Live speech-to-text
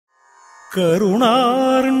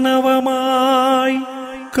കരുണാർണവമായി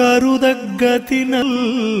കരുതഗതി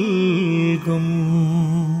നൽകും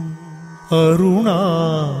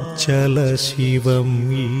അരുണാചല ശിവം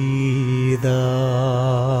ഈദാ.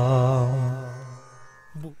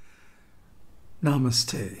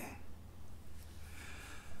 Namaste.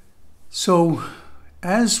 So,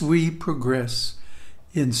 as we progress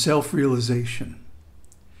in self-realization,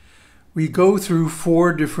 we go through 4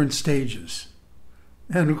 different stages.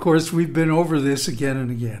 And of course, we've been over this again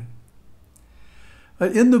and again.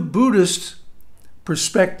 In the Buddhist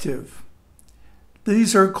perspective,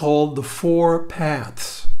 these are called the 4 paths.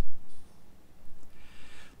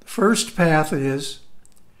 The first path is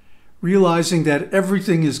realizing that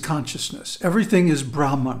everything is consciousness, everything is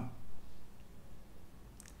Brahman.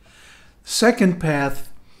 Second path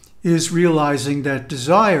is realizing that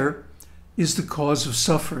desire is the cause of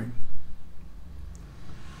suffering.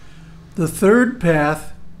 The third path,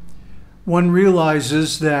 one realizes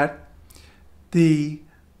that the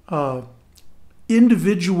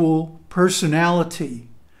individual personality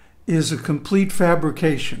is a complete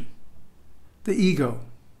fabrication, the ego.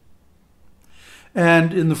 And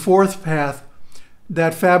in the fourth path,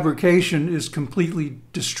 that fabrication is completely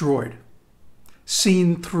destroyed, seen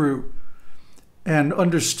through, and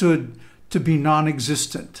understood to be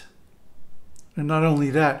non-existent. And not only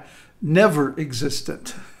that, never existent.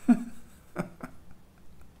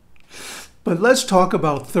 But let's talk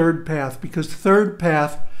about third path, because third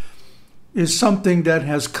path is something that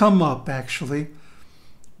has come up, actually.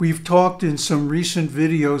 We've talked in some recent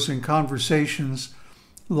videos and conversations,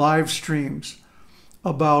 live streams,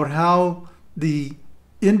 about how the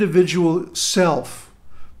individual self,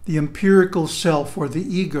 the empirical self or the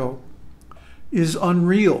ego, is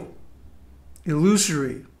unreal,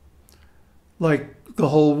 illusory, like the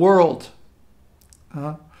whole world.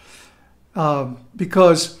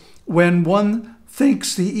 Because when one thinks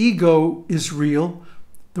the ego is real,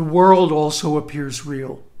 the world also appears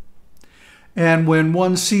real. And when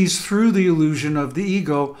one sees through the illusion of the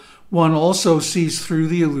ego, one also sees through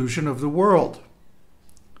the illusion of the world.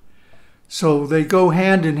 So they go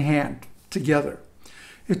hand in hand together.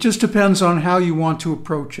 It just depends on how you want to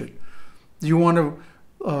approach it. Do you want to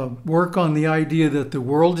work on the idea that the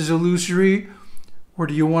world is illusory, or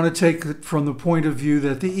do you want to take it from the point of view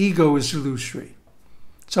that the ego is illusory?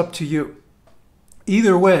 It's up to you.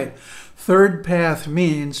 Either way, third path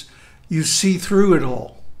means you see through it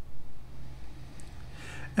all.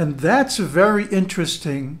 And that's a very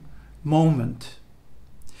interesting moment,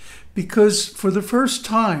 because for the first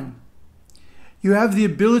time, you have the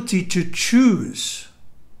ability to choose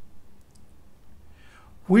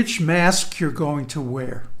which mask you're going to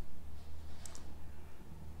wear.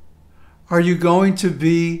 Are you going to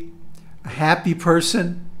be a happy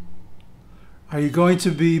person? Are you going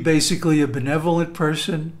to be basically a benevolent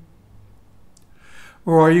person?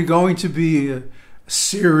 Or are you going to be a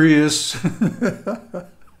serious,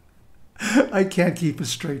 I can't keep a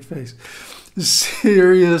straight face,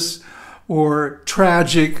 serious or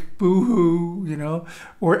tragic, boo-hoo,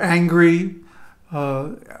 or angry?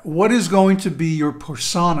 What is going to be your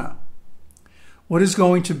persona? What is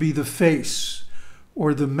going to be the face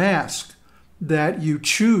or the mask that you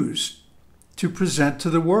choose to present to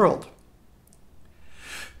the world?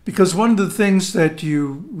 Because one of the things that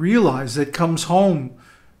you realize that comes home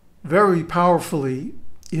very powerfully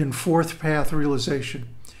in fourth path realization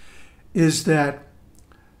is that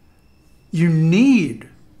you need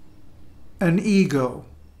an ego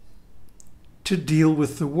to deal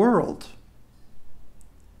with the world.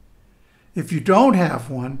 If you don't have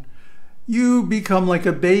one, you become like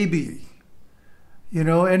a baby.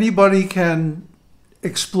 Anybody can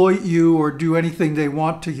exploit you or do anything they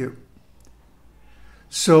want to you.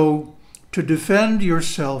 So to defend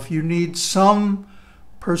yourself, you need some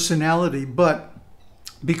personality, but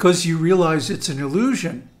because you realize it's an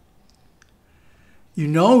illusion,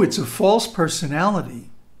 it's a false personality,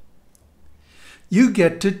 you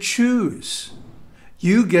get to choose.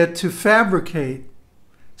 You get to fabricate,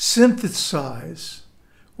 synthesize,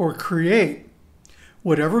 or create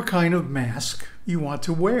whatever kind of mask you want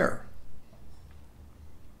to wear.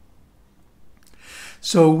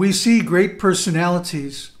 So we see great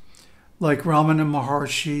personalities like Ramana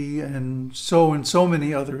Maharshi and so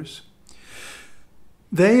many others.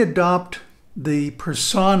 They adopt the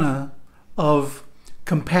persona of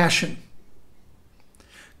compassion.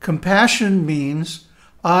 Compassion means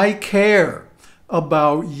I care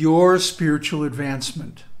about your spiritual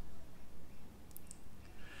advancement.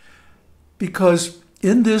 Because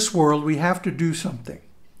in this world, we have to do something.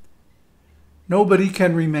 Nobody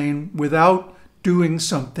can remain without doing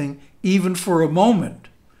something, even for a moment,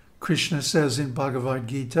 Krishna says in Bhagavad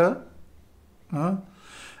Gita.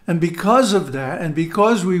 And because of that, and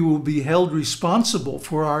because we will be held responsible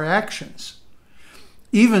for our actions,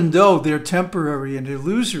 even though they're temporary and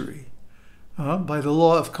illusory, by the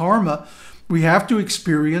law of karma, we have to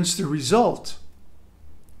experience the result.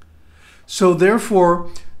 So therefore,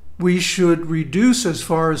 we should reduce as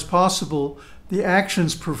far as possible the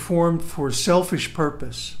actions performed for selfish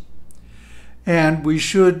purpose. And we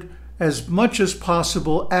should, as much as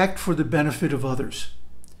possible, act for the benefit of others.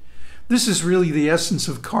 This is really the essence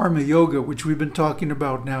of karma yoga, which we've been talking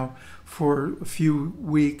about now for a few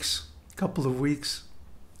weeks, a couple of weeks.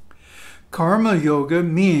 Karma yoga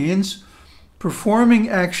means performing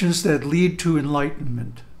actions that lead to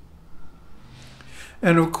enlightenment.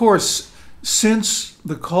 And of course, since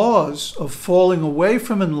the cause of falling away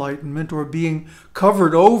from enlightenment or being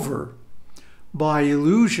covered over by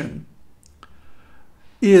illusion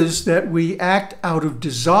is that we act out of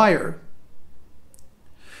desire,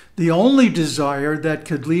 the only desire that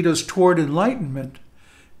could lead us toward enlightenment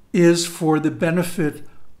is for the benefit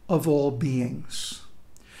of all beings.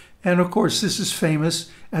 And of course, this is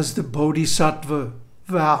famous as the Bodhisattva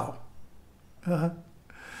vow.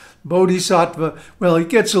 Bodhisattva, well, it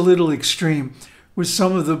gets a little extreme. With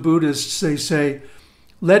some of the Buddhists, they say,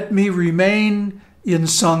 "Let me remain in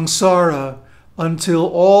samsara until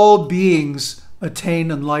all beings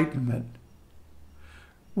attain enlightenment."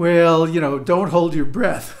 Well, don't hold your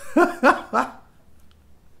breath.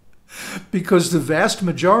 Because the vast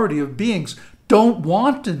majority of beings don't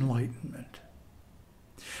want enlightenment.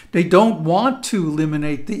 They don't want to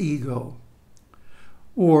eliminate the ego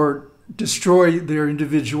or destroy their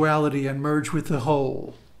individuality and merge with the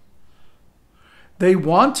whole. They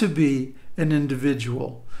want to be an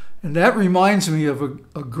individual. And that reminds me of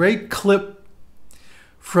a great clip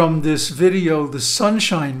from this video, The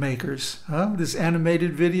Sunshine Makers, this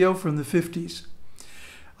animated video from the 50s.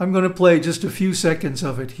 I'm going to play just a few seconds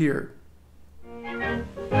of it here.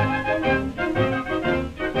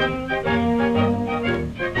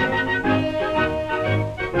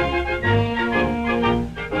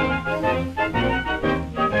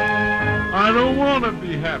 I don't want to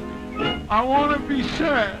be happy. I want to be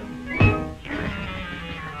sad.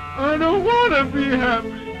 I don't want to be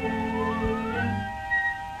happy.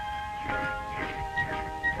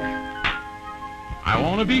 I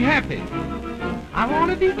want to be happy. I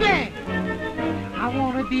want to be glad. I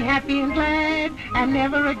want to be happy and glad and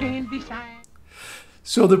never again be sad.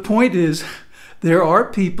 So the point is, there are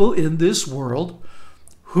people in this world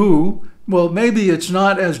who, well, maybe it's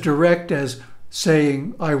not as direct as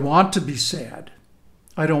saying, I want to be sad.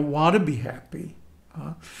 I don't want to be happy.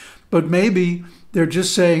 But maybe they're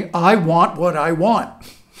just saying, I want what I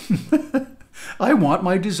want. I want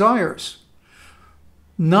my desires.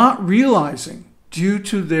 Not realizing, due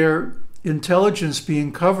to their intelligence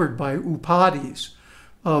being covered by upadhis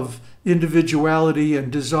of individuality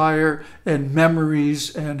and desire and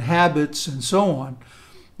memories and habits and so on,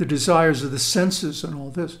 the desires of the senses and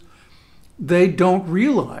all this, they don't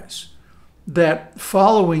realize that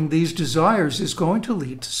following these desires is going to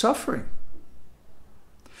lead to suffering.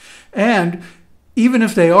 And even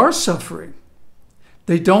if they are suffering,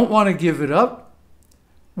 they don't want to give it up.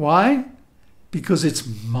 Why? Because it's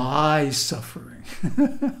my suffering.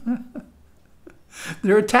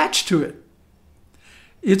 They're attached to it.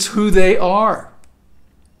 It's who they are.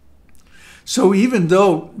 So even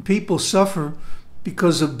though people suffer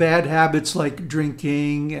because of bad habits like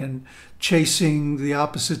drinking and chasing the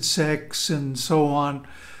opposite sex and so on,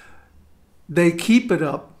 they keep it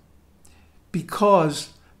up because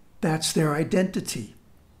that's their identity.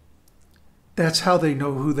 That's how they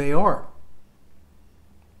know who they are.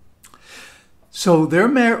 So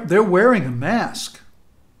they're wearing a mask,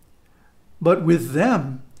 but with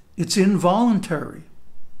them, it's involuntary.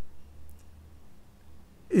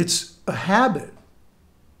 It's a habit.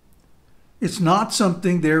 It's not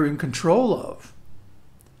something they're in control of.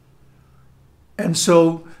 And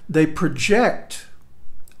so they project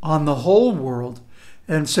on the whole world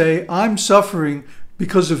and say, I'm suffering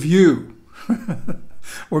because of you,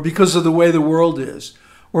 or because of the way the world is,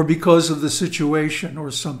 or because of the situation, or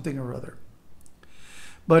something or other.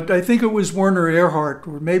 But I think it was Werner Erhard,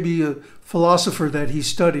 or maybe a philosopher that he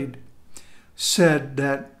studied, said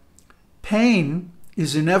that pain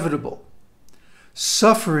is inevitable.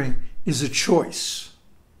 Suffering is a choice.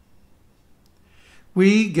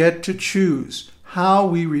 We get to choose how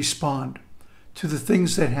we respond to the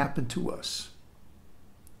things that happen to us.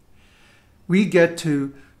 We get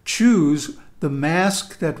to choose the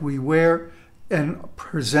mask that we wear and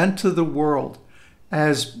present to the world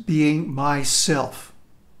as being myself.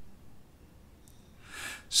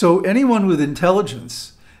 So anyone with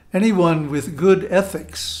intelligence, anyone with good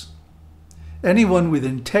ethics, anyone with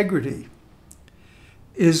integrity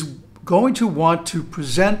is going to want to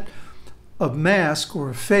present a mask or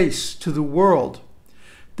a face to the world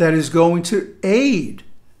that is going to aid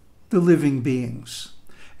the living beings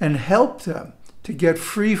and help them to get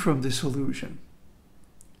free from this illusion.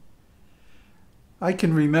 I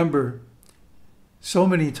can remember so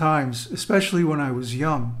many times, especially when I was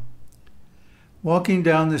young, walking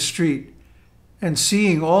down the street and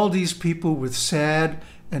seeing all these people with sad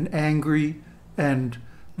and angry and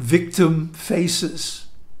victim faces,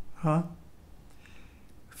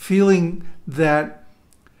 feeling that,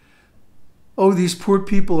 oh, these poor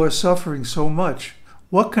people are suffering so much.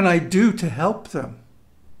 What can I do to help them?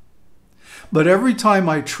 But every time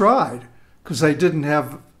I tried, because I didn't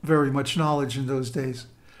have very much knowledge in those days,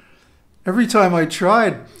 every time I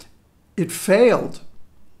tried, it failed.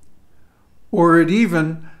 Or it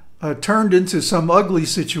even turned into some ugly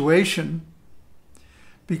situation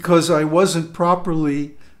because I wasn't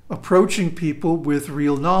properly approaching people with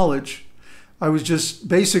real knowledge. I was just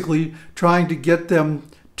basically trying to get them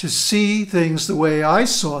to see things the way I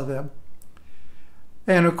saw them.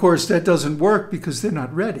 And of course, that doesn't work because they're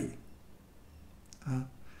not ready.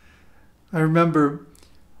 I remember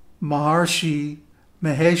Maharishi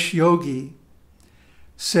Mahesh Yogi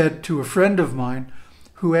said to a friend of mine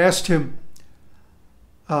who asked him,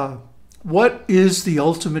 what is the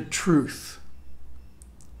ultimate truth?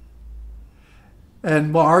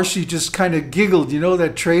 And Maharishi just kind of giggled, you know,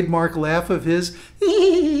 that trademark laugh of his.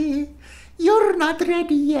 You're not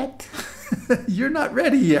ready yet. You're not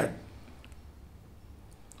ready yet.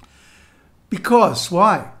 Because,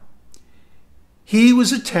 why? He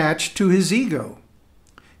was attached to his ego.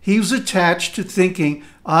 He was attached to thinking,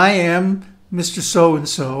 I am Mr.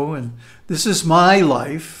 So-and-so, and this is my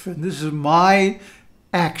life, and this is my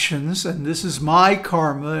actions, and this is my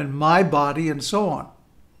karma, and my body, and so on.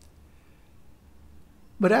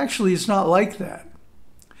 But actually, it's not like that.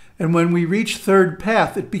 And when we reach third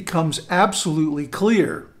path, it becomes absolutely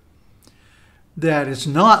clear that it's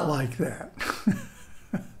not like that.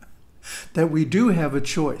 That we do have a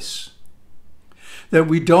choice. That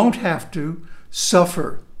we don't have to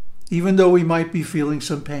suffer, even though we might be feeling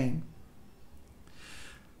some pain.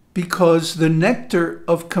 Because the nectar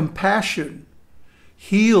of compassion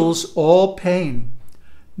heals all pain,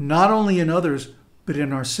 not only in others, but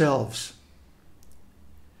in ourselves.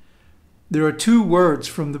 There are two words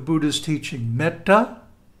from the Buddha's teaching, metta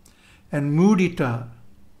and mudita.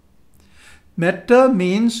 Metta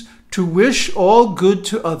means to wish all good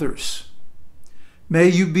to others. May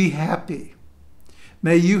you be happy.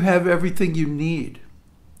 May you have everything you need.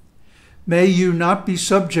 May you not be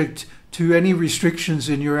subject to any restrictions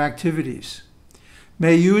in your activities.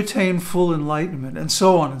 May you attain full enlightenment, and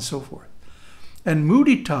so on and so forth. And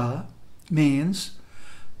mudita means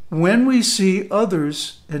when we see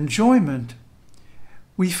others' enjoyment,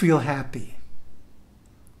 we feel happy.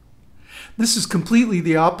 This is completely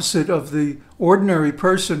the opposite of the ordinary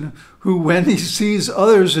person who, when he sees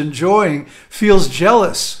others enjoying, feels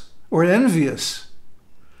jealous or envious.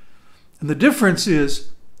 And the difference is,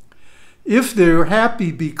 if they're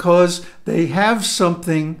happy because they have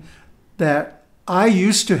something that I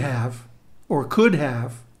used to have or could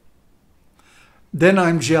have, then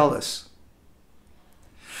I'm jealous.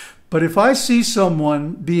 But if I see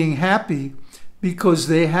someone being happy because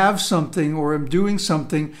they have something or am doing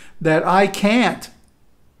something that I can't,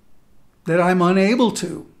 that I'm unable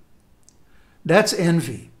to, that's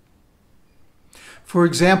envy. For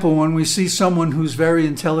example, when we see someone who's very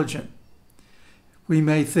intelligent, we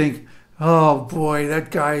may think, oh boy,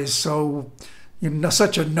 that guy is so,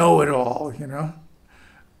 such a know-it-all,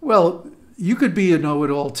 Well, you could be a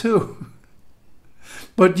know-it-all too,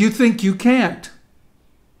 but you think you can't.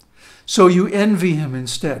 So you envy him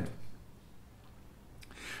instead.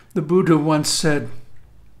 The Buddha once said,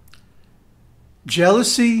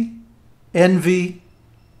 jealousy, envy,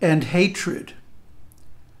 and hatred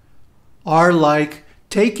are like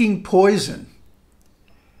taking poison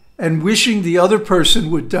and wishing the other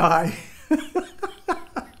person would die.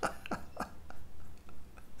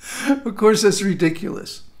 Of course, that's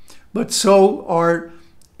ridiculous. But so are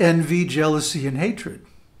envy, jealousy, and hatred.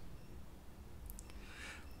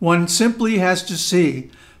 One simply has to see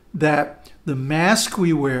that the mask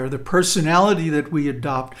we wear, the personality that we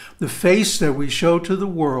adopt, the face that we show to the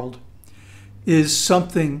world is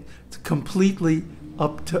something completely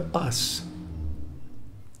up to us.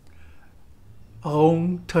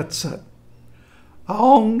 Om Tat Sat.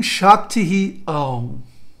 Om Shakti Om.